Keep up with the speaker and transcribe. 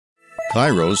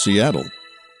Cairo, Seattle.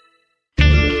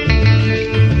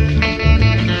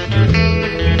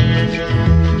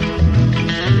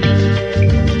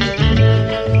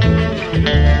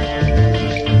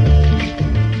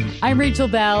 I'm Rachel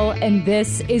Bell, and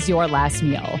this is Your Last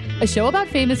Meal, a show about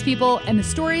famous people and the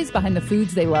stories behind the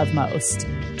foods they love most.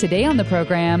 Today on the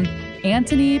program,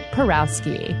 Antoni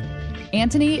Porowski.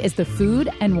 Antoni is the food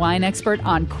and wine expert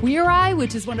on Queer Eye,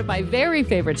 which is one of my very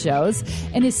favorite shows,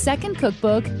 and his second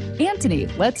cookbook,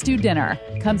 Antoni, Let's Do Dinner,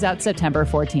 comes out September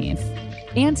 14th.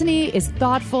 Antoni is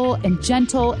thoughtful and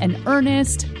gentle and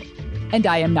earnest, and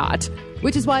I am not,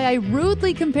 which is why I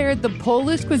rudely compared the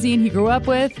Polish cuisine he grew up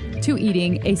with to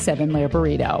eating a 7-layer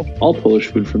burrito. All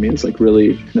Polish food for me is like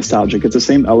really nostalgic. It's the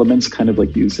same elements kind of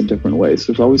like used in different ways.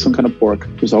 There's always some kind of pork,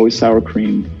 there's always sour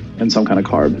cream, and some kind of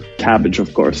carb. Cabbage,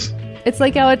 of course. It's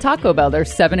like how at Taco Bell,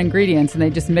 there's 7 ingredients and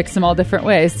they just mix them all different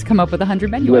ways to come up with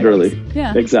 100 menu Literally. items.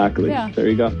 Yeah. Exactly. Yeah. There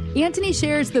you go. Antoni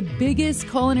shares the biggest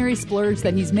culinary splurge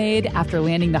that he's made after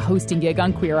landing the hosting gig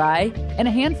on Queer Eye, and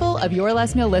a handful of Your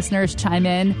Last Meal listeners chime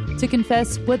in to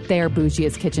confess what their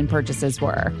bougiest kitchen purchases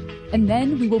were. And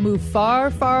then we will move far,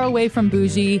 far away from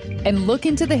bougie and look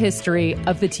into the history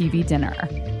of the TV dinner.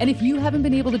 And if you haven't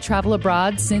been able to travel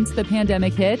abroad since the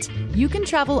pandemic hit, you can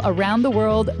travel around the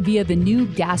world via the new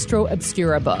Gastro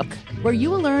Obscura book, where you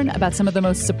will learn about some of the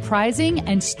most surprising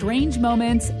and strange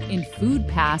moments in food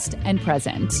past and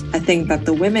present. A thing that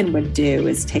the women would do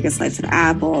is take a slice of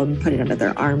apple and put it under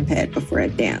their armpit before a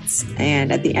dance.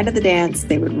 And at the end of the dance,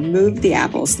 they would remove the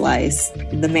apple slice.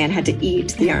 The man had to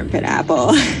eat the armpit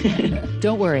apple.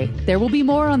 Don't worry, there will be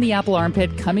more on the apple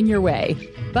armpit coming your way.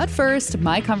 But first,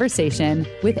 my conversation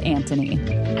with Antoni.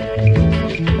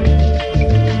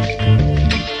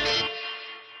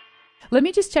 Let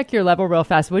me just check your level real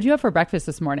fast. What did you have for breakfast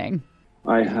this morning?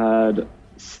 I had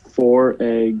 4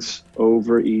 eggs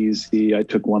over easy. I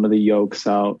took one of the yolks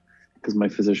out because my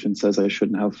physician says I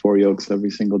shouldn't have 4 yolks every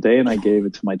single day, and I gave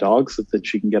it to my dog so that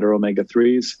she can get her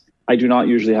omega-3s. I do not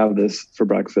usually have this for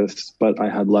breakfast, but I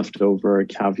had leftover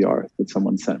caviar that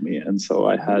someone sent me. And so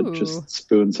I had just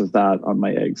spoons of that on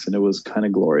my eggs, and it was kind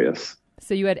of glorious.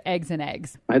 So you had eggs and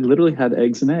eggs. I literally had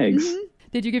eggs and eggs. Mm-hmm.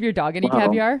 Did you give your dog any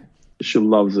caviar? She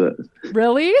loves it.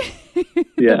 Really?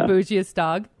 Yeah. The bougiest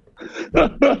dog.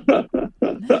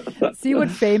 See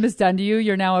what fame has done to you?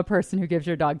 You're now a person who gives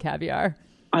your dog caviar.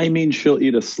 I mean, she'll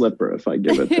eat a slipper if I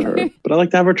give it to her, but I like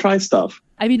to have her try stuff.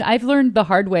 I mean, I've learned the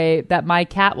hard way that my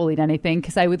cat will eat anything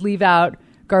because I would leave out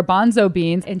garbanzo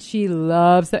beans and she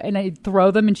loves them, and I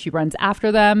throw them and she runs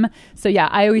after them. So yeah,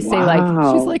 I always say like,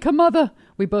 she's like a mother.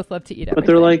 We both love to eat everything.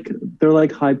 But they're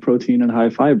like high protein and high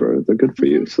fiber. They're good for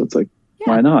you. So it's like,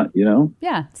 why not, you know?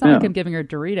 Yeah, it's not like I'm giving her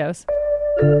Doritos.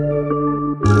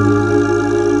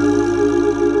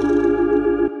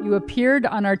 You appeared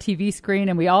on our TV screen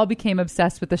and we all became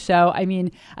obsessed with the show. I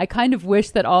mean, I kind of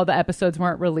wish that all the episodes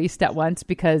weren't released at once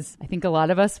because I think a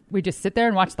lot of us, we just sit there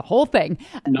and watch the whole thing.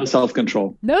 No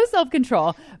self-control. No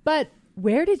self-control. But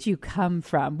where did you come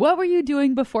from? What were you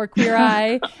doing before Queer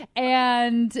Eye?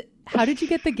 And how did you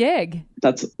get the gig?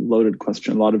 That's a loaded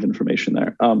question. A lot of information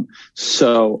there.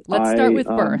 So let's start with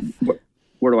birth.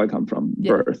 Where do I come from?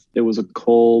 Yeah. Birth. It was a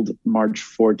cold March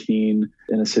 14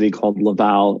 in a city called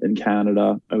Laval in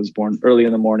Canada. I was born early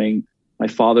in the morning. My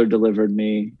father delivered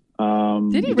me.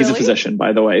 Did he really? He's a physician,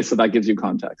 by the way, so that gives you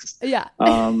context. Yeah.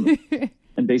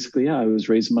 And basically, I was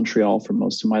raised in Montreal for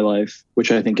most of my life,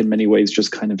 which I think in many ways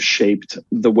just kind of shaped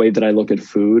the way that I look at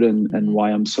food and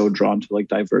why I'm so drawn to like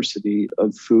diversity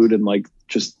of food and like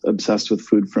just obsessed with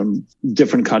food from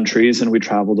different countries. And we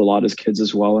traveled a lot as kids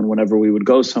as well. And whenever we would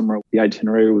go somewhere, the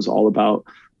itinerary was all about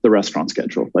the restaurant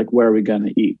schedule, like where are we going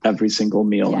to eat every single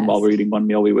meal? Yes. And while we're eating one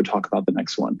meal, we would talk about the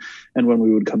next one. And when we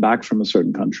would come back from a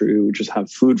certain country, we would just have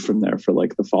food from there for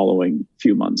like the following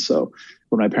few months. So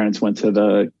when my parents went to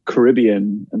the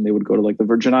Caribbean and they would go to like the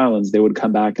Virgin Islands, they would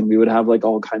come back and we would have like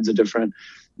all kinds of different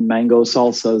mango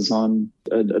salsas on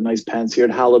a nice pan-seared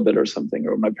halibut or something.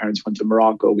 Or when my parents went to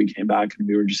Morocco, we came back and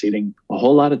we were just eating a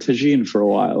whole lot of tagine for a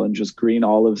while and just green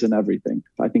olives and everything.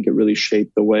 I think it really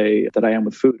shaped the way that I am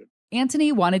with food.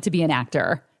 Antoni wanted to be an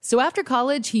actor. So after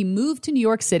college, he moved to New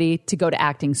York City to go to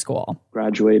acting school.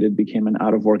 Graduated, became an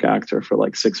out-of-work actor for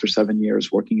like 6 or 7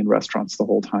 years, working in restaurants the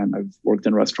whole time. I've worked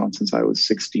in restaurants since I was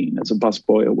 16 as a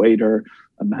busboy, a waiter,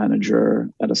 a manager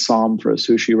at a som for a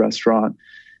sushi restaurant.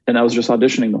 And I was just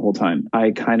auditioning the whole time.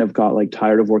 I kind of got like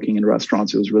tired of working in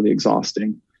restaurants. It was really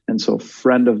exhausting. And so a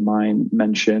friend of mine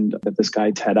mentioned that this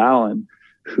guy, Ted Allen,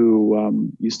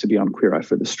 who used to be on Queer Eye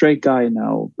for the Straight Guy,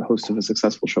 now the host of a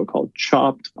successful show called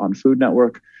Chopped on Food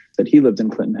Network, that he lived in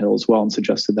Clinton Hill as well and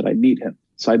suggested that I meet him.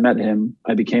 So I met him.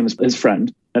 I became his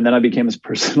friend. And then I became his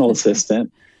personal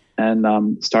assistant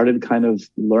and started kind of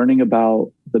learning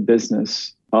about the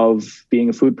business of being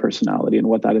a food personality and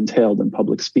what that entailed in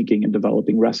public speaking and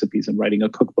developing recipes and writing a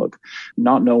cookbook,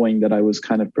 not knowing that I was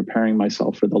kind of preparing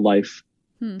myself for the life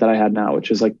that I had now, which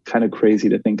is like kind of crazy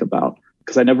to think about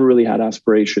because I never really had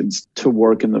aspirations to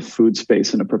work in the food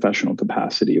space in a professional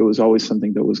capacity. It was always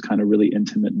something that was kind of really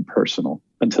intimate and personal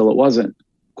until it wasn't.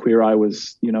 Queer Eye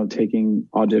was, taking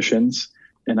auditions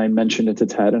and I mentioned it to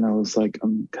Ted and I was like,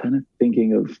 I'm kind of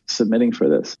thinking of submitting for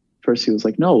this. First, he was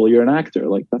like, no, well, you're an actor.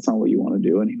 Like, that's not what you want to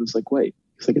do. And he was like, wait,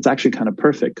 it's like, it's actually kind of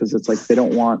perfect because it's like, they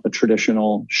don't want a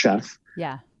traditional chef.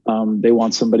 Yeah. They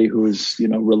want somebody who's,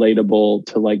 relatable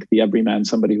to like the everyman,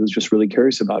 somebody who's just really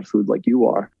curious about food like you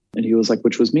are. And he was like,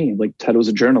 which was me. Like Ted was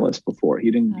a journalist before. He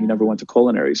never went to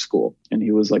culinary school. And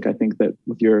he was like, I think that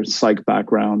with your psych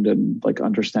background and like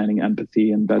understanding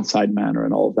empathy and bedside manner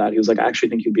and all of that, he was like, I actually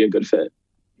think you'd be a good fit.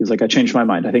 He was like, I changed my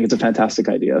mind. I think it's a fantastic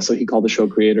idea. So he called the show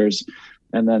creators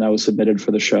and then I was submitted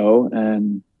for the show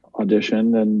and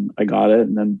auditioned and I got it.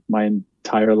 And then my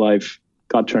entire life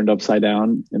got turned upside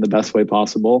down in the best way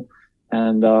possible.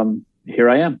 And here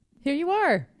I am. Here you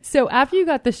are. So after you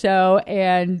got the show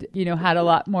and, had a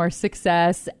lot more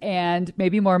success and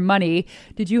maybe more money,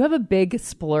 did you have a big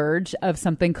splurge of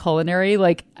something culinary?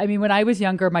 Like, when I was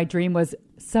younger, my dream was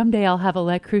someday I'll have a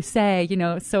Le Creuset,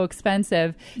 it's so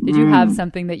expensive. Did you have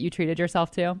something that you treated yourself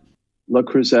to? Le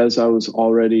Creuset, I was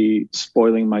already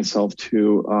spoiling myself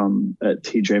to at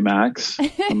TJ Maxx.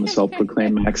 I'm a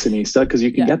self-proclaimed Maxinista because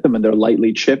you can get them and they're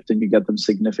lightly chipped and you get them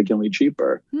significantly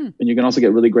cheaper. And you can also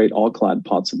get really great all-clad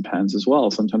pots and pans as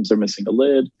well. Sometimes they're missing a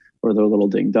lid or they're a little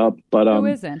dinged up. But who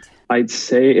isn't? I'd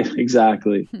say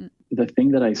exactly. The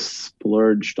thing that I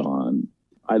splurged on,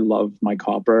 I love my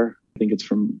copper. I think it's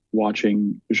from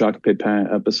watching Jacques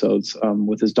Pépin episodes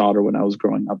with his daughter when I was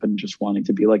growing up and just wanting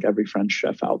to be like every French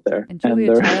chef out there. And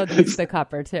Julia Child used the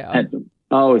copper too.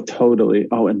 Oh, totally.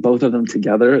 Oh, and both of them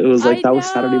together. It was like, that was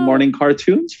Saturday morning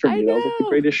cartoons for me. That was like the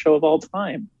greatest show of all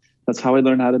time. That's how I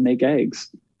learned how to make eggs.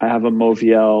 I have a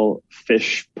Mauviel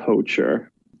fish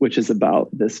poacher, which is about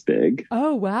this big.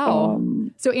 Oh, wow.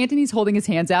 So Antoni's holding his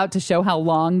hands out to show how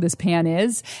long this pan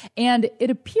is. And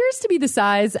it appears to be the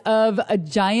size of a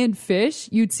giant fish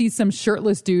you'd see some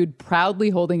shirtless dude proudly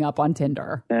holding up on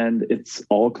Tinder. And it's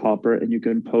all copper and you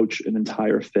can poach an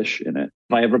entire fish in it.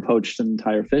 Have I ever poached an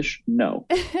entire fish? No.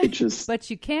 It just but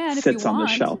you can sits if you on want.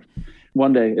 the shelf.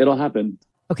 One day it'll happen.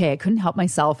 Okay, I couldn't help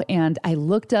myself, and I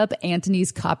looked up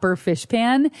Antoni's copper fish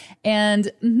pan,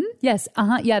 and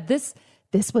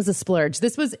this was a splurge.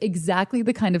 This was exactly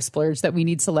the kind of splurge that we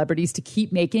need celebrities to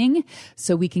keep making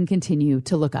so we can continue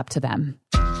to look up to them.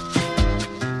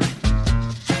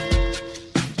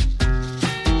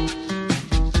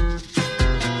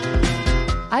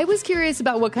 I was curious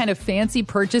about what kind of fancy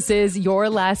purchases your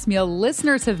last meal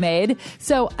listeners have made.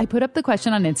 So I put up the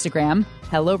question on Instagram.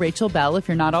 Hello, Rachel Bell, if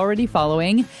you're not already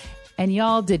following. And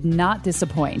y'all did not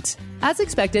disappoint. As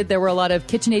expected, there were a lot of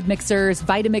KitchenAid mixers,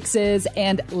 Vitamixes,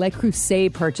 and Le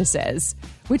Creuset purchases,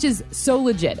 which is so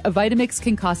legit. A Vitamix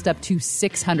can cost up to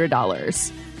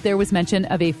 $600. There was mention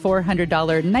of a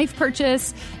 $400 knife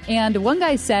purchase, and one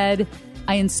guy said,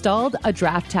 I installed a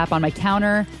draft tap on my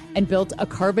counter and built a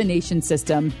carbonation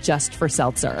system just for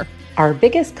seltzer. Our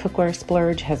biggest cookware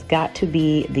splurge has got to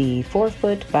be the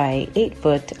 4-foot by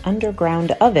 8-foot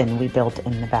underground oven we built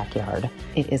in the backyard.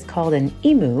 It is called an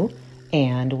Emu,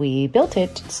 and we built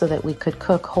it so that we could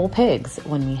cook whole pigs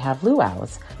when we have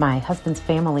luau's. My husband's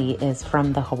family is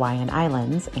from the Hawaiian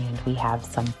Islands, and we have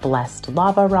some blessed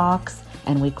lava rocks,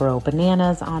 and we grow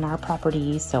bananas on our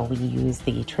property, so we use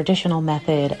the traditional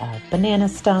method of banana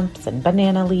stumps and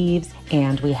banana leaves,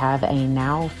 and we have a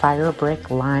now fire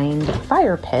brick lined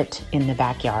fire pit in the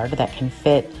backyard that can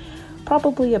fit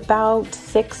probably about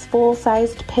 6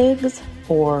 full-sized pigs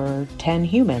or 10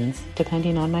 humans,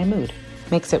 depending on my mood.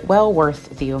 Makes it well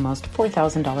worth the almost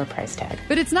 $4,000 price tag.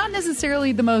 But it's not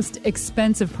necessarily the most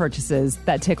expensive purchases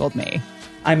that tickled me.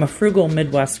 I'm a frugal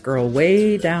Midwest girl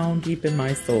way down deep in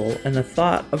my soul, and the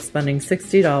thought of spending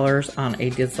 $60 on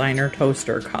a designer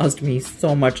toaster caused me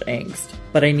so much angst.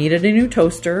 But I needed a new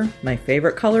toaster. My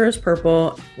favorite color is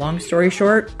purple. Long story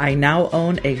short, I now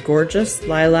own a gorgeous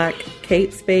lilac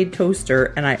Kate Spade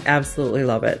toaster, and I absolutely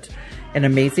love it. And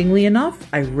amazingly enough,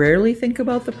 I rarely think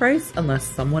about the price unless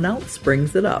someone else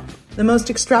brings it up. The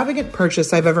most extravagant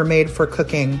purchase I've ever made for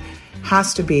cooking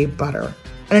has to be butter.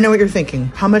 And I know what you're thinking.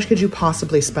 How much could you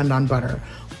possibly spend on butter?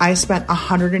 I spent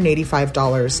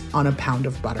 $185 on a pound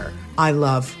of butter. I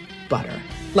love butter.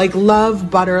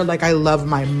 Love butter like I love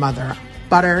my mother.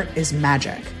 Butter is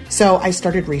magic. So I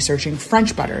started researching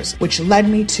French butters, which led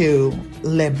me to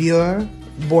Le Beurre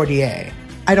Bordier.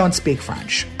 I don't speak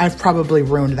French. I've probably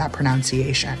ruined that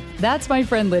pronunciation. That's my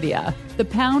friend Lydia. The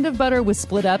pound of butter was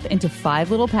split up into 5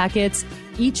 little packets,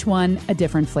 each one a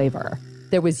different flavor.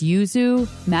 There was yuzu,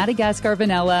 Madagascar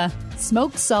vanilla,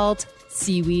 smoked salt,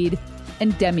 seaweed,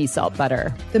 and demi-salt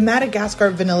butter. The Madagascar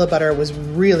vanilla butter was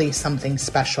really something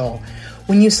special.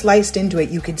 When you sliced into it,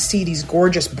 you could see these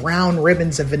gorgeous brown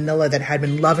ribbons of vanilla that had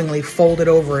been lovingly folded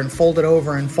over and folded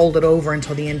over and folded over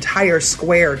until the entire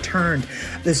square turned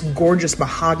this gorgeous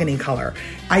mahogany color.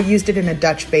 I used it in a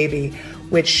Dutch baby,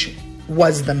 which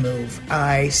was the move.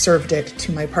 I served it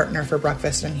to my partner for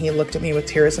breakfast, and he looked at me with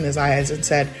tears in his eyes and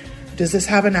said, "Does this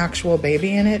have an actual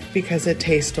baby in it? Because it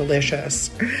tastes delicious."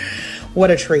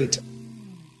 What a treat.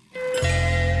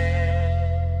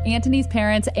 Antoni's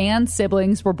parents and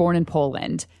siblings were born in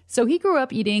Poland, so he grew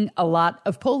up eating a lot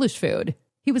of Polish food.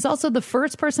 He was also the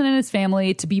first person in his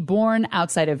family to be born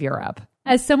outside of Europe.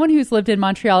 As someone who's lived in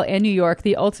Montreal and New York,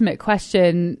 the ultimate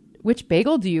question, which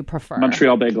bagel do you prefer?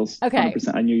 Montreal bagels. Okay.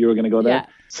 100%. I knew you were going to go there. Yeah.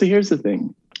 So here's the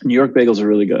thing. New York bagels are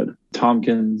really good.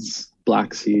 Tompkins,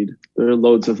 Black Seed. There are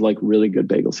loads of like really good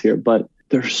bagels here, but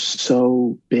they're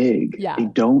so big. Yeah. They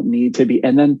don't need to be.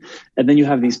 And then you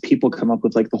have these people come up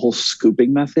with like the whole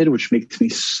scooping method, which makes me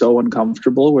so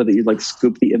uncomfortable, where that you like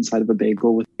scoop the inside of a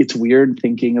bagel with. It's weird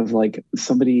thinking of like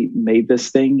somebody made this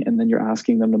thing and then you're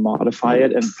asking them to modify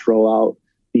it and throw out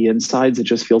the insides. It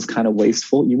just feels kind of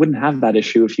wasteful. You wouldn't have that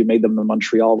issue if you made them the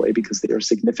Montreal way, because they are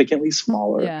significantly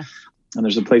smaller. Yeah. And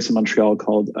there's a place in Montreal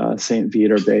called St.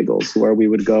 Viator Bagels, where we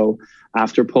would go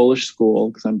after Polish school,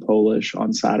 because I'm Polish.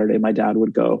 On Saturday, my dad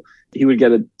would go. He would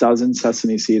get a dozen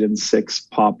sesame seed and 6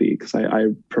 poppy, because I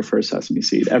prefer sesame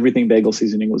seed. Everything bagel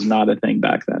seasoning was not a thing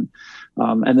back then.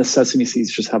 And the sesame seeds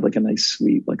just have like a nice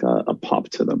sweet, like a pop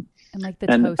to them. And like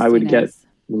the and toastiness. I would get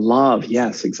love.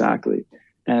 Yes, exactly.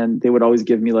 And they would always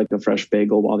give me like a fresh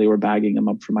bagel while they were bagging them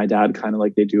up for my dad, kind of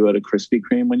like they do at a Krispy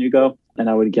Kreme when you go. And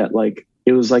I would get like,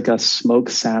 it was like a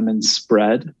smoked salmon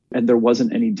spread, and there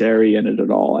wasn't any dairy in it at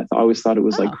all. I always thought it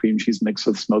was like cream cheese mixed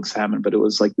with smoked salmon, but it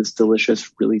was like this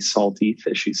delicious, really salty,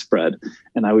 fishy spread.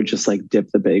 And I would just like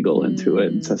dip the bagel into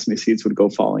it, and sesame seeds would go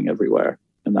falling everywhere.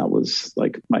 And that was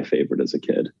like my favorite as a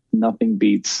kid. Nothing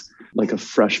beats like a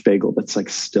fresh bagel that's like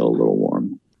still a little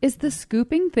warm. Is the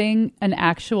scooping thing an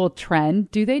actual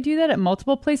trend? Do they do that at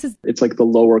multiple places? It's like the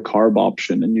lower carb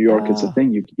option in New York. It's a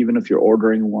thing. Even if you're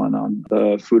ordering one on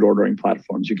the food ordering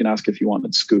platforms, you can ask if you want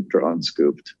it scooped or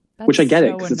unscooped. Which I get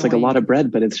it, because it's like a lot of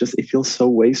bread, but it's just, it feels so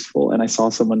wasteful. And I saw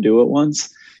someone do it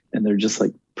once, and they're just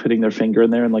like putting their finger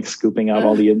in there and like scooping out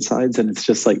all the insides. And it's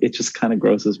just like, it just kind of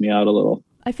grosses me out a little.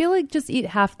 I feel like just eat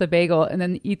half the bagel and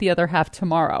then eat the other half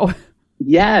tomorrow.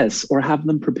 Yes, or have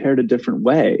them prepared a different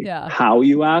way. Yeah. How,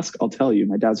 you ask? I'll tell you.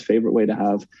 My dad's favorite way to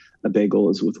have a bagel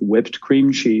is with whipped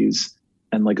cream cheese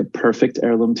and like a perfect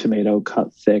heirloom tomato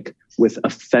cut thick with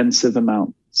offensive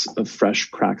amounts of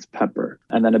fresh cracked pepper,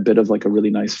 and then a bit of like a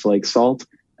really nice flake salt.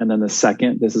 And then the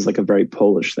second, this is like a very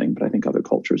Polish thing, but I think other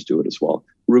cultures do it as well.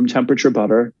 Room temperature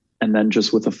butter, and then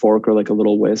just with a fork or like a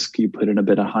little whisk, you put in a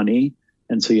bit of honey.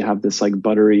 And so you have this like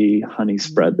buttery honey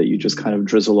spread that you just kind of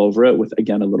drizzle over it with,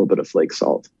 again, a little bit of flake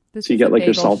salt. So you get like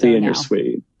your salty and your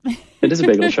sweet. It is a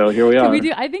bagel show. Here we are.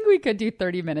 I think we could do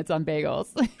 30 minutes on bagels.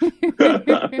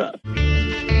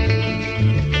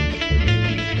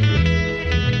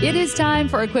 It is time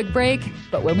for a quick break,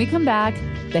 but when we come back,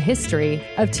 the history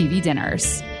of TV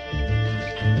dinners.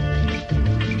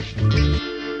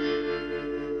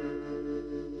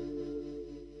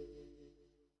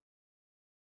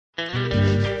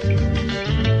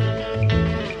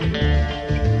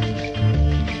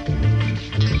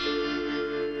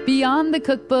 Beyond the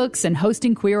cookbooks and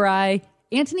hosting Queer Eye,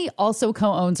 Antoni also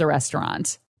co-owns a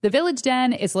restaurant. The Village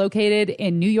Den is located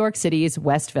in New York City's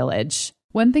West Village.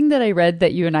 One thing that I read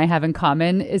that you and I have in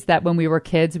common is that when we were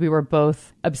kids, we were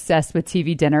both obsessed with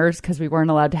TV dinners because we weren't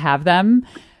allowed to have them.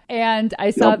 And I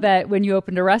saw that when you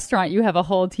opened a restaurant, you have a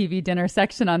whole TV dinner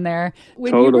section on there.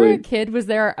 When you were a kid, was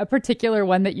there a particular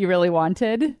one that you really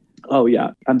wanted? Oh,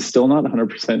 yeah. I'm still not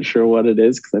 100% sure what it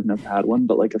is because I've never had one,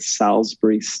 but like a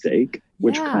Salisbury steak,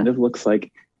 which kind of looks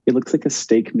like, it looks like a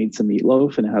steak meets a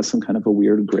meatloaf, and it has some kind of a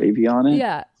weird gravy on it.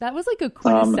 Yeah, that was like a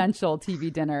quintessential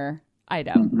TV dinner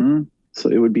item. Mm-hmm. So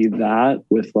it would be that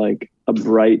with like a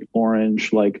bright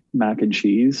orange, like mac and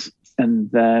cheese.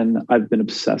 And then I've been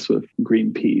obsessed with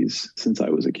green peas since I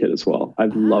was a kid as well.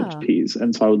 I've loved peas.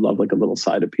 And so I would love like a little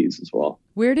side of peas as well.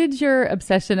 Where did your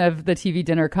obsession of the TV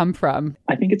dinner come from?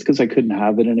 I think it's because I couldn't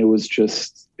have it. And it was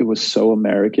so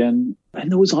American.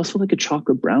 And there was also like a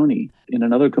chocolate brownie in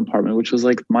another compartment, which was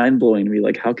like mind blowing to me.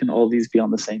 Like, how can all these be on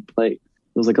the same plate?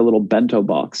 It was like a little bento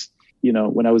box.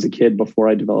 when I was a kid, before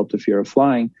I developed a fear of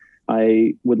flying,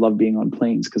 I would love being on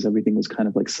planes because everything was kind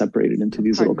of like separated into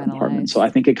these little compartments. So I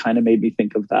think it kind of made me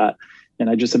think of that. And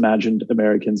I just imagined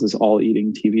Americans as all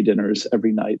eating TV dinners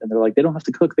every night. And they're like, they don't have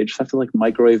to cook. They just have to like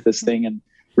microwave this thing and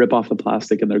rip off the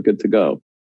plastic and they're good to go.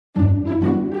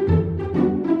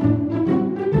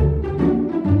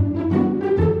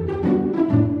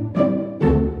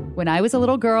 When I was a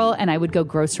little girl and I would go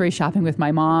grocery shopping with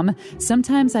my mom,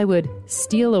 sometimes I would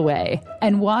steal away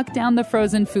and walk down the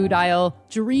frozen food aisle,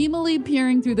 dreamily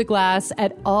peering through the glass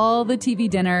at all the TV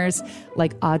dinners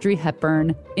like Audrey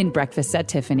Hepburn in Breakfast at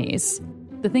Tiffany's.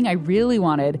 The thing I really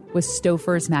wanted was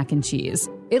Stouffer's mac and cheese.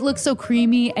 It looked so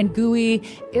creamy and gooey.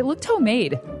 It looked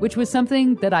homemade, which was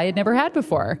something that I had never had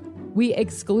before. We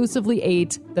exclusively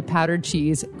ate the powdered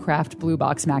cheese Kraft Blue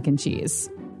Box mac and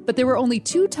cheese. But there were only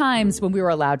 2 times when we were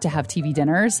allowed to have TV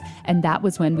dinners, and that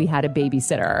was when we had a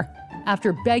babysitter.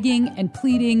 After begging and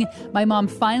pleading, my mom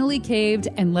finally caved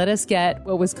and let us get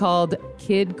what was called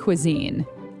kid cuisine.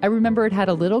 I remember it had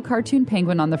a little cartoon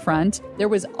penguin on the front. There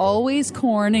was always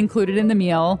corn included in the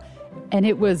meal, and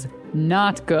it was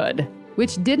not good,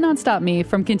 which did not stop me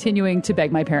from continuing to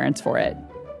beg my parents for it.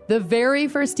 The very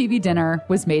first TV dinner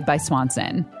was made by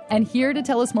Swanson. And here to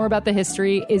tell us more about the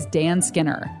history is Dan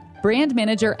Skinner, brand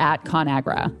manager at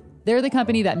ConAgra. They're the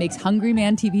company that makes Hungry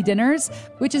Man TV dinners,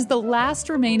 which is the last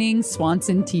remaining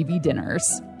Swanson TV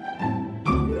dinners.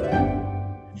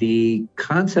 The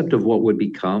concept of what would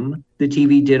become the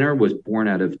TV dinner was born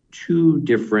out of 2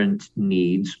 different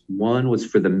needs. One was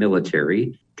for the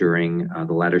military during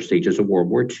the latter stages of World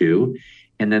War II,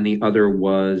 and then the other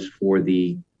was for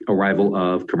the arrival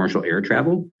of commercial air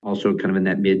travel, also kind of in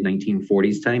that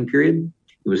mid-1940s time period.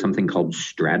 It was something called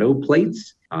strato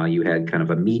plates. You had kind of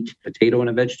a meat, potato, and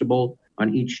a vegetable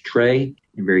on each tray,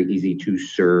 and very easy to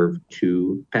serve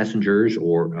to passengers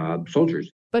or soldiers.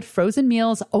 But frozen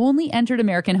meals only entered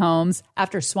American homes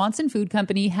after Swanson Food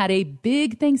Company had a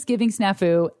big Thanksgiving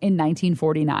snafu in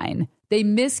 1949. They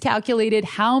miscalculated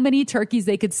how many turkeys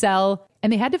they could sell,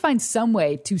 and they had to find some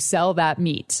way to sell that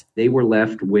meat. They were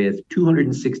left with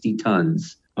 260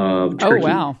 tons of turkey. Oh,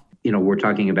 wow. We're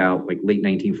talking about like late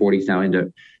 1940s now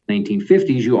into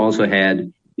 1950s. You also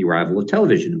had the arrival of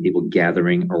television and people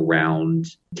gathering around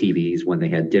TVs when they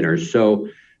had dinners. So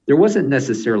there wasn't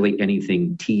necessarily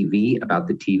anything TV about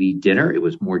the TV dinner. It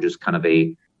was more just kind of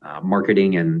a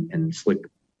marketing and slick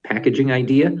packaging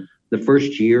idea. The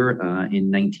first year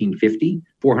in 1950,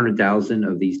 400,000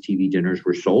 of these TV dinners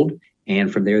were sold.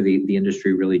 And from there, the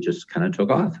industry really just kind of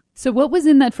took off. So what was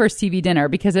in that first TV dinner?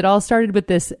 Because it all started with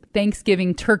this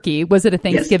Thanksgiving turkey. Was it a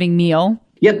Thanksgiving meal?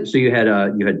 Yep. So you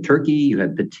had turkey, you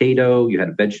had potato, you had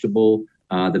a vegetable.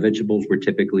 The vegetables were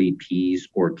typically peas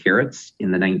or carrots.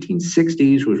 In the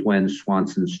 1960s was when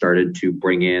Swanson started to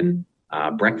bring in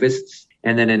breakfasts.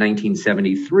 And then in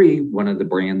 1973, one of the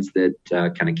brands that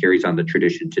kind of carries on the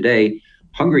tradition today,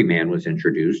 Hungry Man, was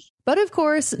introduced. But of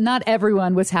course, not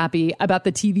everyone was happy about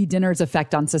the TV dinner's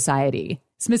effect on society.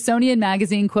 Smithsonian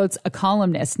Magazine quotes a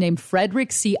columnist named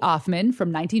Frederick C. Offman from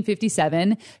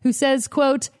 1957, who says,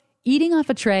 quote, "Eating off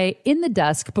a tray in the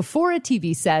dusk before a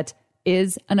TV set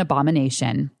is an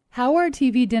abomination." How are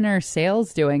TV dinner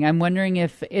sales doing? I'm wondering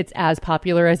if it's as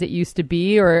popular as it used to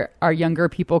be, or are younger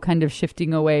people kind of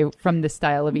shifting away from this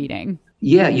style of eating?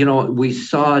 Yeah, we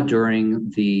saw during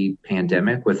the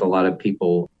pandemic with a lot of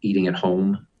people eating at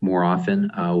home more often.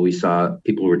 We saw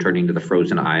people returning to the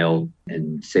frozen aisle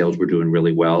and sales were doing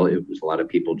really well. It was a lot of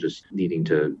people just needing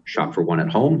to shop for one at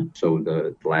home. So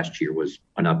the last year was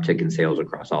an uptick in sales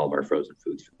across all of our frozen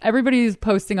foods. Everybody's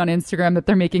posting on Instagram that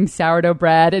they're making sourdough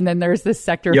bread. And then there's this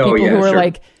sector of people who are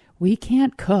like, we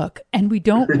can't cook and we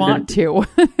don't want to.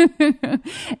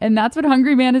 And that's what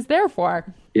Hungry Man is there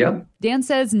for. Yeah. Dan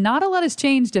says not a lot has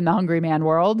changed in the Hungry Man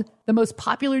world. The most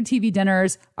popular TV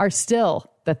dinners are still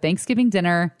the Thanksgiving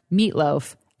dinner,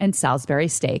 meatloaf, and Salisbury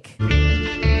steak.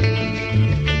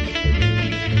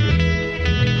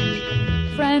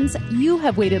 Friends, you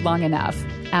have waited long enough.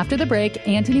 After the break,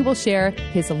 Antoni will share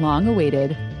his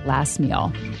long-awaited last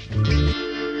meal.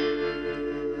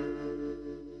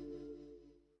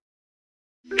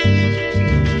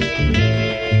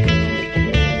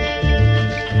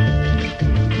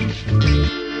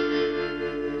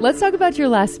 Let's talk about your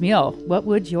last meal. What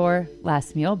would your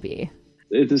last meal be?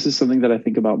 This is something that I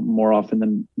think about more often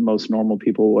than most normal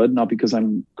people would, not because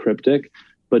I'm cryptic,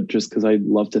 but just because I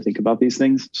love to think about these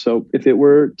things. So if it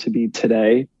were to be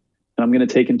today, and I'm going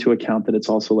to take into account that it's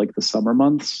also like the summer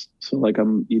months. So like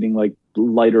I'm eating like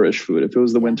lighterish food. If it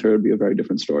was the winter, it would be a very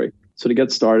different story. So to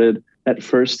get started, at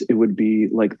first it would be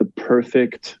like the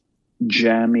perfect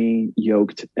jammy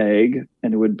yolked egg.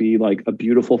 And it would be like a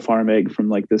beautiful farm egg from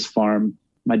like this farm.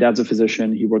 My dad's a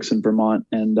physician. He works in Vermont,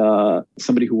 and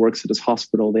somebody who works at his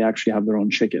hospital, they actually have their own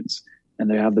chickens,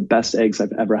 and they have the best eggs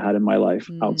I've ever had in my life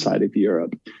outside of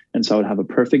Europe. And so I would have a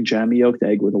perfect jammy yolked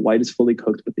egg where the white is fully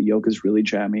cooked, but the yolk is really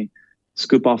jammy.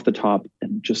 Scoop off the top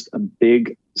and just a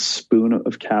big spoon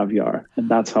of caviar. And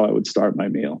that's how I would start my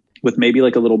meal, with maybe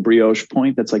like a little brioche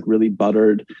point that's like really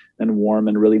buttered and warm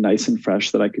and really nice and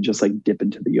fresh that I could just like dip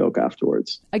into the yolk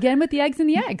afterwards. Again, with the eggs and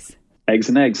the eggs. Eggs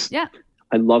and eggs. Yeah.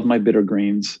 I love my bitter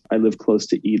greens. I live close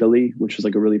to Italy, which is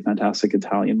like a really fantastic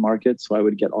Italian market. So I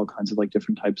would get all kinds of like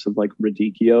different types of like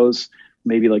radicchios,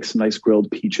 maybe like some nice grilled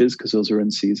peaches, because those are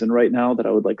in season right now, that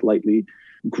I would like lightly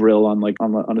grill on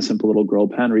a simple little grill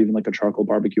pan, or even like a charcoal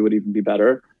barbecue would even be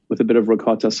better, with a bit of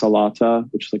ricotta salata,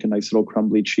 which is like a nice little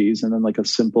crumbly cheese, and then like a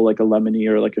simple like a lemony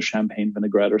or like a champagne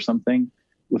vinaigrette or something,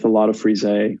 with a lot of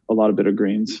frisée, a lot of bitter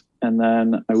greens. And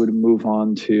then I would move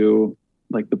on to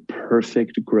like the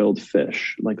perfect grilled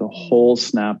fish, like a whole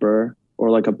snapper or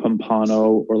like a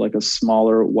pompano or like a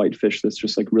smaller white fish that's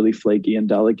just like really flaky and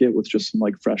delicate with just some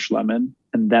like fresh lemon.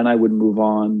 And then I would move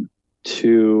on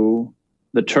to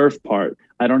the turf part.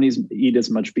 I don't eat as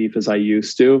much beef as I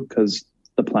used to, because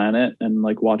the planet and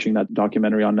like watching that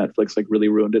documentary on Netflix like really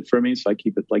ruined it for me. So I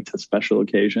keep it like to special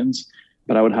occasions.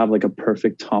 But I would have like a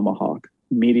perfect tomahawk,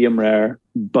 medium rare,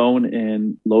 bone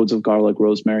in, loads of garlic,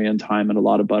 rosemary, and thyme, and a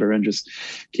lot of butter, and just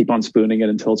keep on spooning it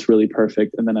until it's really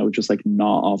perfect. And then I would just like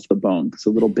gnaw off the bone, because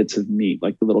the little bits of meat,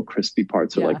 like the little crispy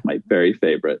parts, are like my very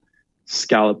favorite.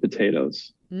 Scalloped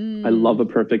potatoes. I love a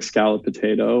perfect scalloped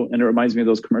potato. And it reminds me of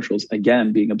those commercials,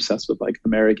 again, being obsessed with like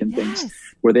American things,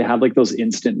 where they have like those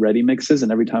instant ready mixes.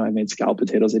 And every time I made scalloped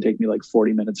potatoes, they take me like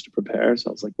 40 minutes to prepare. So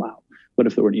I was like, wow, what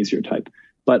if there were an easier type?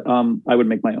 But I would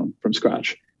make my own from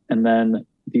scratch. And then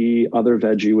the other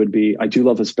veggie would be, I do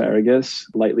love asparagus,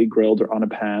 lightly grilled or on a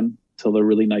pan till they're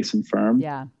really nice and firm.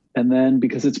 Yeah. And then,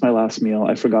 because it's my last meal,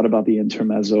 I forgot about the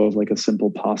intermezzo of like a simple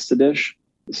pasta dish.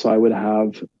 So I would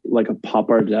have like a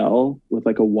pappardelle with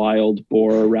like a wild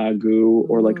boar ragu,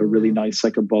 or like a really nice,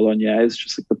 like a bolognese,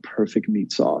 just like the perfect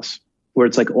meat sauce, where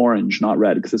it's like orange, not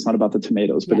red, because it's not about the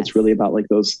tomatoes, but it's really about like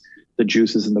the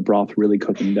juices in the broth really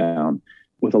cooking down,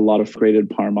 with a lot of grated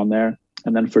parm on there.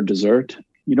 And then for dessert,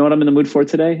 you know what I'm in the mood for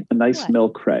today? A nice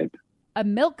milk crepe. A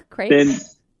milk crepe? Thin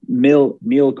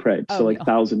meal crepe. So like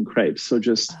 1,000 crepes. So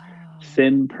just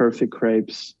thin, perfect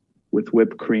crepes with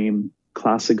whipped cream,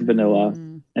 classic vanilla.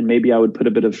 And maybe I would put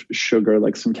a bit of sugar,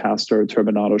 like some castor or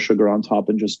turbinado sugar on top,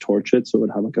 and just torch it so it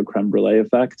would have like a creme brulee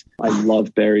effect. I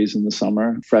love berries in the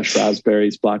summer. Fresh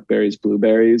raspberries, blackberries,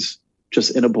 blueberries,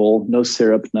 just in a bowl. No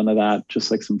syrup, none of that.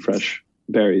 Just like some fresh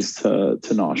berries to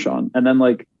nosh on. And then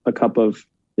like a cup of,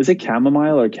 is it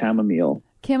chamomile or chamomile?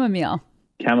 Chamomile.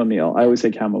 Chamomile. I always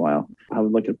say chamomile. I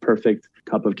would like a perfect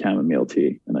cup of chamomile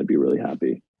tea, and I'd be really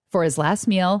happy. For his last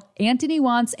meal, Antoni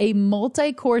wants a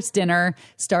multi-course dinner,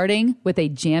 starting with a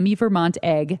jammy Vermont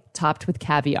egg topped with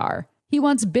caviar. He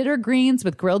wants bitter greens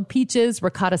with grilled peaches,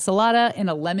 ricotta salata, and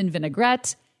a lemon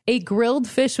vinaigrette, a grilled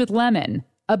fish with lemon,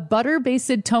 a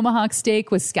butter-basted tomahawk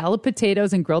steak with scalloped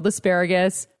potatoes and grilled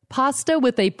asparagus, pasta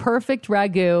with a perfect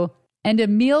ragu, and a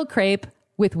meal crepe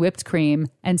with whipped cream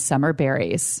and summer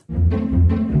berries.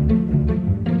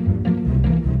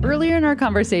 Earlier in our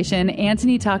conversation,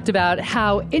 Antoni talked about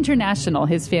how international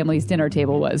his family's dinner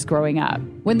table was growing up.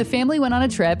 When the family went on a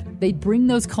trip, they'd bring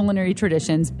those culinary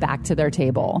traditions back to their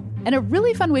table. And a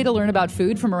really fun way to learn about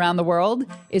food from around the world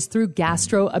is through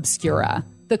Gastro Obscura,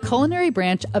 the culinary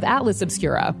branch of Atlas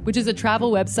Obscura, which is a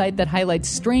travel website that highlights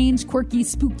strange, quirky,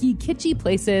 spooky, kitschy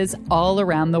places all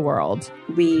around the world.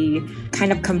 We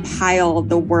kind of compile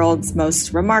the world's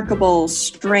most remarkable,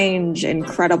 strange,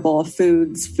 incredible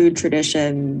foods, food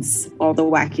traditions, all the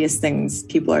wackiest things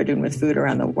people are doing with food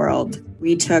around the world.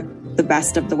 We took the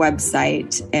best of the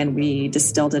website and we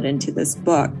distilled it into this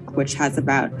book, which has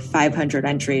about 500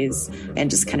 entries and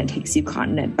just kind of takes you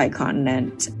continent by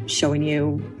continent, showing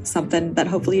you something that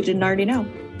hopefully you didn't already know.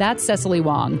 That's Cecily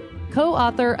Wong,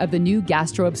 co-author of the new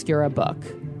Gastro Obscura book.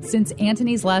 Since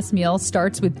Antoni's last meal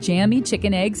starts with jammy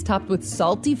chicken eggs topped with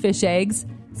salty fish eggs,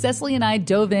 Cecily and I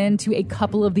dove into a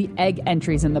couple of the egg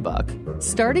entries in the book,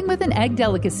 starting with an egg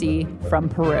delicacy from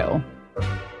Peru.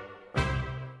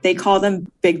 They call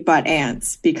them big butt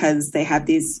ants because they have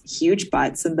these huge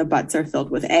butts and the butts are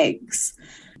filled with eggs.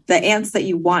 The ants that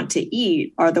you want to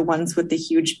eat are the ones with the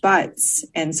huge butts.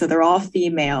 And so they're all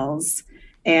females.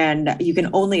 And you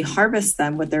can only harvest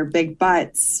them with their big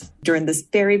butts during this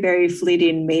very, very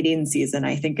fleeting mating season.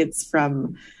 I think it's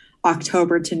from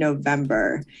October to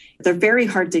November. They're very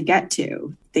hard to get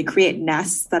to. They create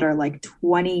nests that are like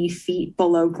 20 feet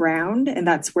below ground. And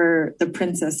that's where the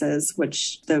princesses,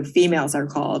 which the females are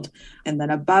called. And then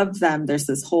above them, there's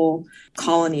this whole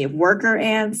colony of worker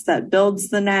ants that builds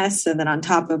the nest. And then on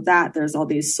top of that, there's all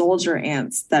these soldier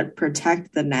ants that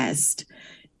protect the nest.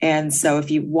 And so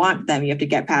if you want them, you have to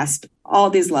get past all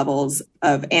these levels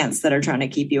of ants that are trying to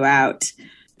keep you out.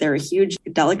 They're a huge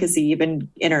delicacy, even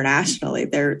internationally.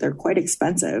 They're quite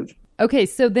expensive. Okay,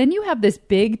 so then you have this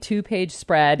big 2-page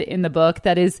spread in the book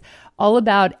that is all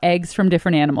about eggs from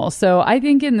different animals. So I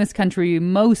think in this country,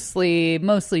 mostly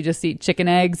just eat chicken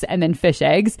eggs and then fish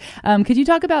eggs. Could you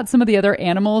talk about some of the other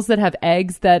animals that have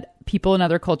eggs that people in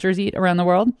other cultures eat around the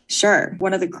world? Sure.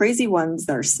 One of the crazy ones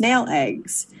are snail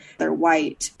eggs. They're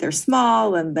white, they're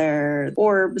small, and they're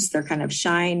orbs. They're kind of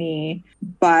shiny,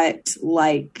 but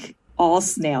like all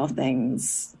snail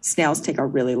things, snails take a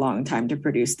really long time to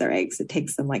produce their eggs. It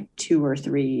takes them like 2 or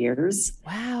 3 years.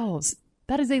 Wow.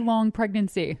 That is a long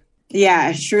pregnancy.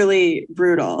 Yeah, truly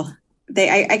brutal.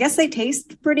 I guess they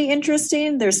taste pretty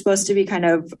interesting. They're supposed to be kind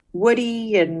of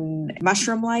woody and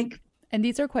mushroom-like. And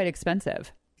these are quite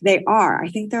expensive. They are. I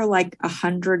think they're like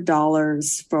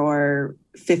 $100 for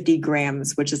 50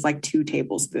 grams, which is like 2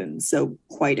 tablespoons. So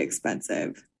quite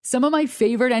expensive. Some of my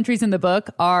favorite entries in the book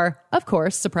are, of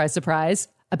course, surprise, surprise,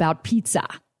 about pizza.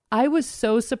 I was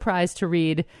so surprised to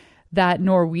read that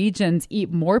Norwegians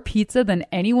eat more pizza than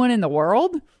anyone in the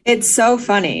world. It's so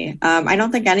funny. I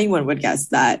don't think anyone would guess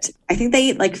that. I think they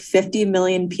eat like 50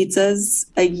 million pizzas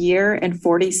a year and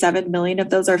 47 million of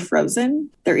those are frozen.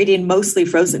 They're eating mostly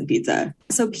frozen pizza.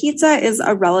 So pizza is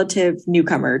a relative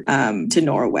newcomer to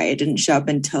Norway. It didn't show up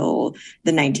until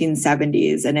the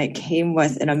 1970s. And it came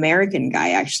with an American guy,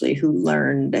 actually, who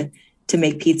learned to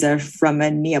make pizza from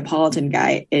a Neapolitan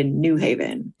guy in New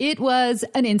Haven. It was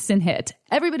an instant hit.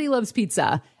 Everybody loves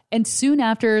pizza. And soon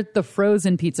after, the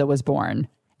frozen pizza was born.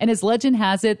 And as legend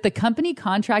has it, the company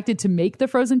contracted to make the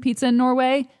frozen pizza in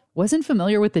Norway wasn't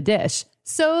familiar with the dish.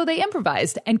 So they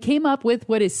improvised and came up with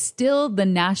what is still the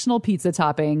national pizza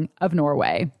topping of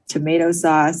Norway. Tomato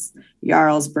sauce,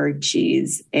 Jarlsberg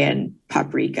cheese, and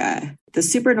paprika. The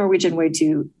super Norwegian way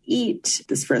to eat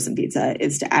this frozen pizza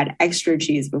is to add extra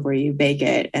cheese before you bake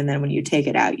it. And then when you take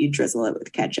it out, you drizzle it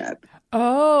with ketchup.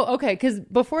 Oh, okay. Because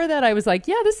before that, I was like,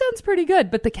 yeah, this sounds pretty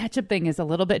good. But the ketchup thing is a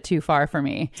little bit too far for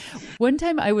me. One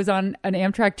time I was on an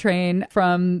Amtrak train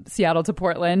from Seattle to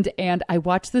Portland, and I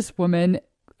watched this woman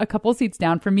a couple seats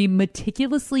down from me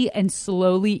meticulously and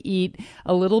slowly eat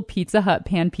a little Pizza Hut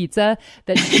pan pizza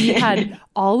that she had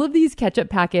all of these ketchup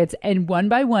packets, and one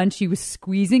by one she was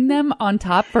squeezing them on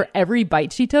top for every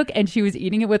bite she took, and she was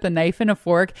eating it with a knife and a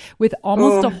fork with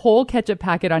almost a whole ketchup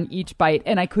packet on each bite,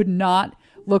 and I could not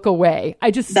look away.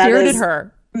 I just stared at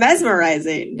her.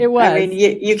 Mesmerizing. It was. I mean,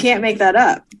 you can't make that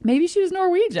up. Maybe she was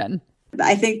Norwegian.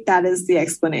 I think that is the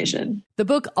explanation. The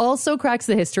book also cracks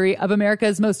the history of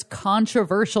America's most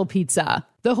controversial pizza,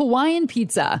 the Hawaiian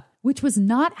pizza, which was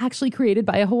not actually created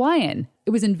by a Hawaiian.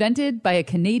 It was invented by a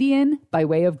Canadian by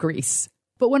way of Greece.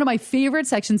 But one of my favorite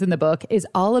sections in the book is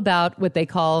all about what they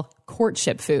call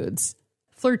courtship foods,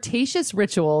 flirtatious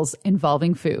rituals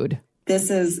involving food.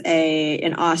 This is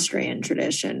an Austrian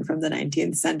tradition from the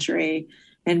 19th century.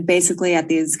 And basically at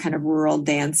these kind of rural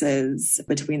dances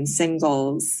between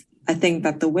singles, a thing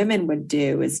that the women would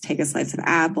do is take a slice of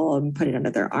apple and put it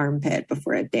under their armpit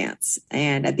before a dance.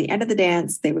 And at the end of the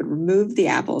dance, they would remove the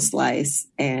apple slice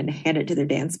and hand it to their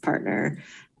dance partner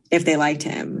if they liked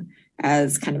him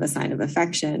as kind of a sign of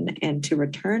affection. And to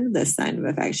return this sign of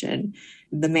affection,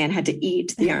 the man had to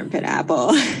eat the armpit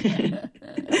apple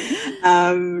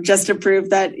just to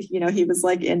prove that, he was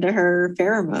like into her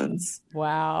pheromones.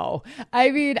 Wow.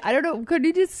 I mean, I don't know. Could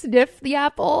he just sniff the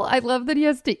apple? I love that he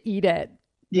has to eat it.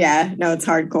 Yeah, no, it's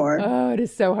hardcore. Oh, it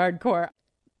is so hardcore.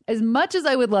 As much as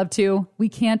I would love to, we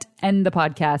can't end the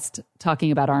podcast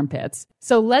talking about armpits.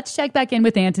 So let's check back in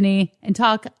with Antoni and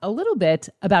talk a little bit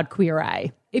about Queer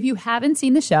Eye. If you haven't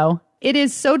seen the show, it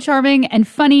is so charming and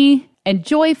funny and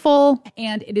joyful.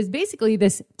 And it is basically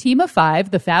this team of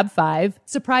 5, the Fab Five,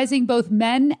 surprising both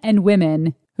men and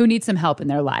women who need some help in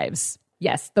their lives.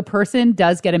 Yes, the person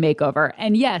does get a makeover.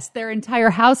 And yes, their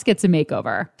entire house gets a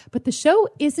makeover. But the show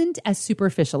isn't as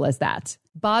superficial as that.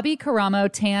 Bobby, Karamo,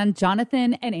 Tan,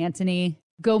 Jonathan, and Antoni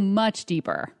go much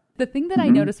deeper. The thing that I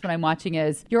notice when I'm watching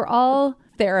is you're all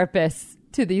therapists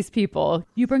to these people.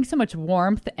 You bring so much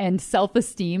warmth and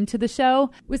self-esteem to the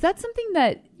show. Was that something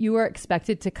that you were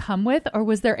expected to come with, or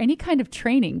was there any kind of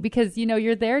training? Because,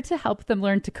 you're there to help them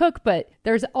learn to cook, but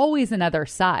there's always another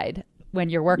side when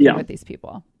you're working with these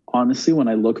people. Honestly, when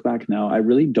I look back now, I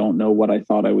really don't know what I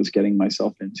thought I was getting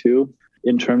myself into.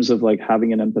 in terms of like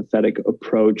having an empathetic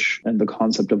approach and the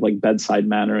concept of like bedside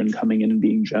manner and coming in and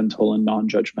being gentle and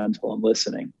non-judgmental and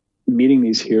listening. Meeting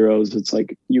these heroes, it's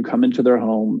like you come into their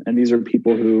home and these are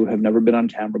people who have never been on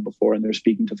camera before and they're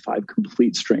speaking to 5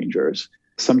 complete strangers.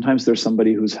 Sometimes there's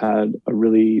somebody who's had a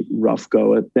really rough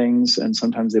go at things, and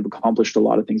sometimes they've accomplished a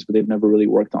lot of things, but they've never really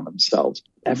worked on themselves.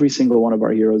 Every single one of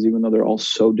our heroes, even though they're all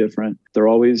so different, they're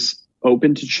always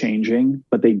open to changing,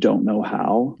 but they don't know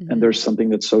how. Mm-hmm. And there's something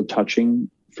that's so touching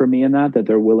for me in that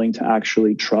they're willing to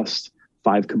actually trust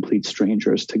 5 complete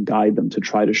strangers to guide them, to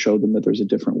try to show them that there's a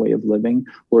different way of living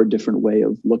or a different way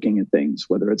of looking at things,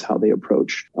 whether it's how they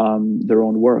approach their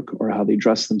own work or how they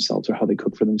dress themselves or how they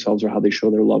cook for themselves or how they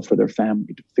show their love for their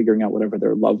family, figuring out whatever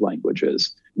their love language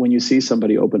is. When you see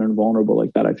somebody open and vulnerable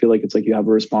like that, I feel like it's like you have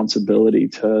a responsibility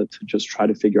to just try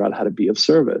to figure out how to be of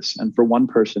service. And for one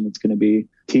person, it's going to be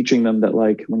teaching them that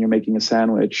like when you're making a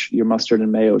sandwich, your mustard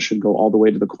and mayo should go all the way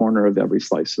to the corner of every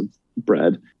slice of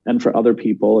bread. And for other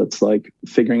people, it's like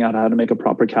figuring out how to make a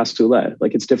proper cassoulet.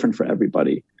 Like it's different for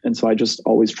everybody. And so I just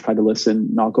always try to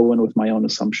listen, not go in with my own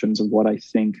assumptions of what I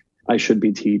think I should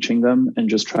be teaching them, and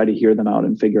just try to hear them out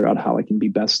and figure out how I can be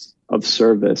best of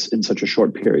service in such a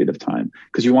short period of time.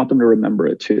 Because you want them to remember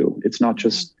it too. It's not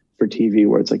just for TV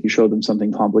where it's like you show them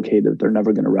something complicated they're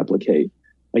never going to replicate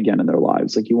again in their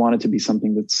lives. Like you want it to be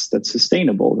something that's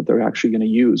sustainable, that they're actually going to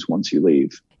use once you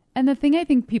leave. And the thing I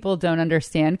think people don't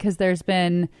understand, because there's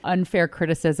been unfair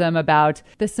criticism about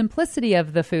the simplicity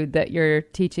of the food that you're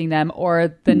teaching them,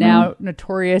 or the now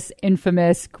notorious,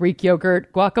 infamous Greek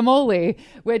yogurt guacamole,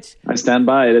 which... I stand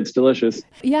by it. It's delicious.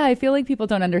 Yeah, I feel like people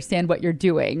don't understand what you're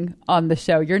doing on the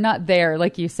show. You're not there,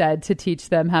 like you said, to teach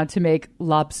them how to make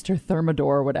lobster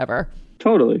thermidor or whatever.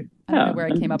 Totally. I don't know where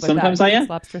I came up with sometimes that. I am.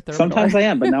 Sometimes I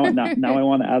am, but now I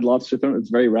want to add lobster thermidor. It's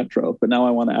very retro, but now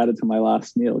I want to add it to my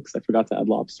last meal because I forgot to add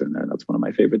lobster in there. That's one of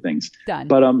my favorite things. Done.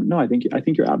 But no, I think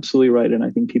you're absolutely right, and I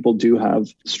think people do have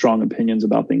strong opinions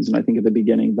about things. And I think at the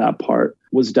beginning that part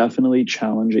was definitely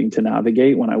challenging to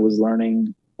navigate when I was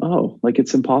learning. Oh, like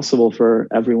it's impossible for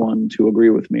everyone to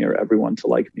agree with me or everyone to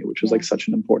like me, which is like such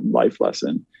an important life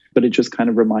lesson. But it just kind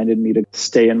of reminded me to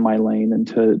stay in my lane and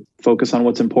to focus on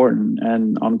what's important.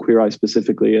 And on Queer Eye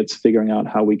specifically, it's figuring out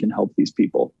how we can help these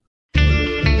people.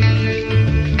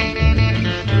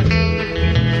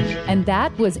 And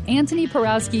that was Antoni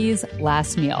Porowski's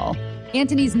last meal.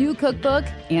 Antoni's new cookbook,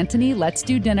 Antoni Let's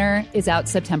Do Dinner, is out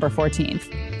September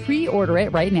 14th. Pre-order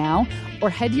it right now or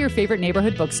head to your favorite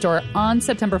neighborhood bookstore on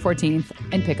September 14th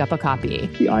and pick up a copy.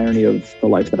 The irony of the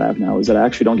life that I have now is that I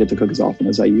actually don't get to cook as often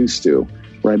as I used to,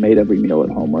 where I made every meal at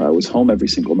home, where I was home every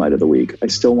single night of the week. I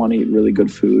still want to eat really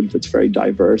good food that's very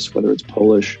diverse, whether it's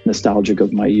Polish, nostalgic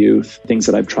of my youth, things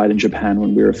that I've tried in Japan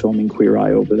when we were filming Queer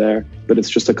Eye over there. But it's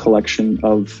just a collection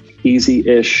of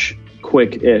easy-ish,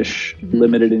 quick-ish,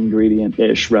 limited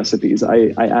ingredient-ish recipes.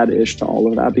 I add ish to all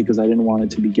of that because I didn't want it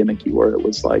to be gimmicky where it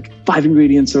was like 5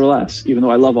 ingredients or less, even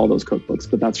though I love all those cookbooks,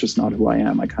 but that's just not who I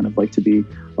am. I kind of like to be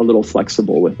a little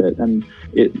flexible with it. And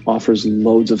it offers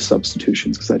loads of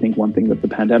substitutions because I think one thing that the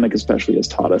pandemic especially has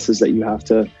taught us is that you have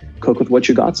to cook with what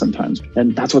you got sometimes.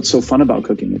 And that's what's so fun about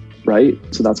cooking, right?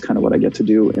 So that's kind of what I get to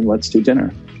do in Let's Do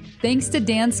Dinner. Thanks to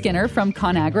Dan Skinner from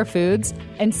Conagra Foods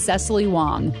and Cecily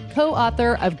Wong,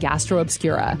 co-author of Gastro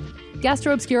Obscura.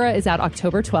 Gastro Obscura is out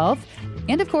October 12th,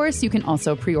 and of course, you can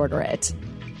also pre-order it.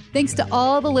 Thanks to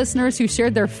all the listeners who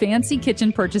shared their fancy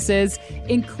kitchen purchases,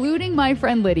 including my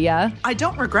friend Lydia. I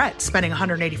don't regret spending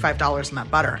 $185 on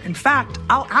that butter. In fact,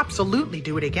 I'll absolutely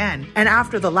do it again. And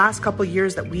after the last couple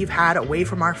years that we've had away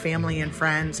from our family and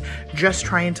friends, just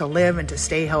trying to live and to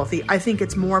stay healthy, I think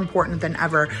it's more important than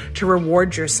ever to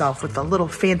reward yourself with the little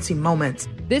fancy moments.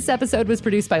 This episode was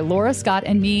produced by Laura Scott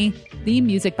and me, theme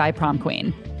music by Prom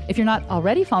Queen. If you're not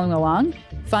already following along,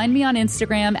 find me on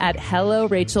Instagram at Hello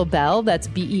Rachel Bell. That's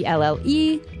BELLE.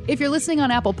 If you're listening on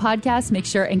Apple Podcasts, make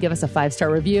sure and give us a 5-star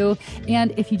review.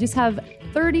 And if you just have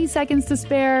 30 seconds to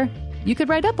spare, you could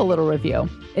write up a little review.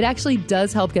 It actually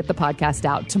does help get the podcast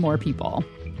out to more people.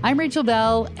 I'm Rachel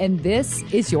Bell, and this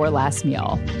is Your Last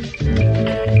Meal.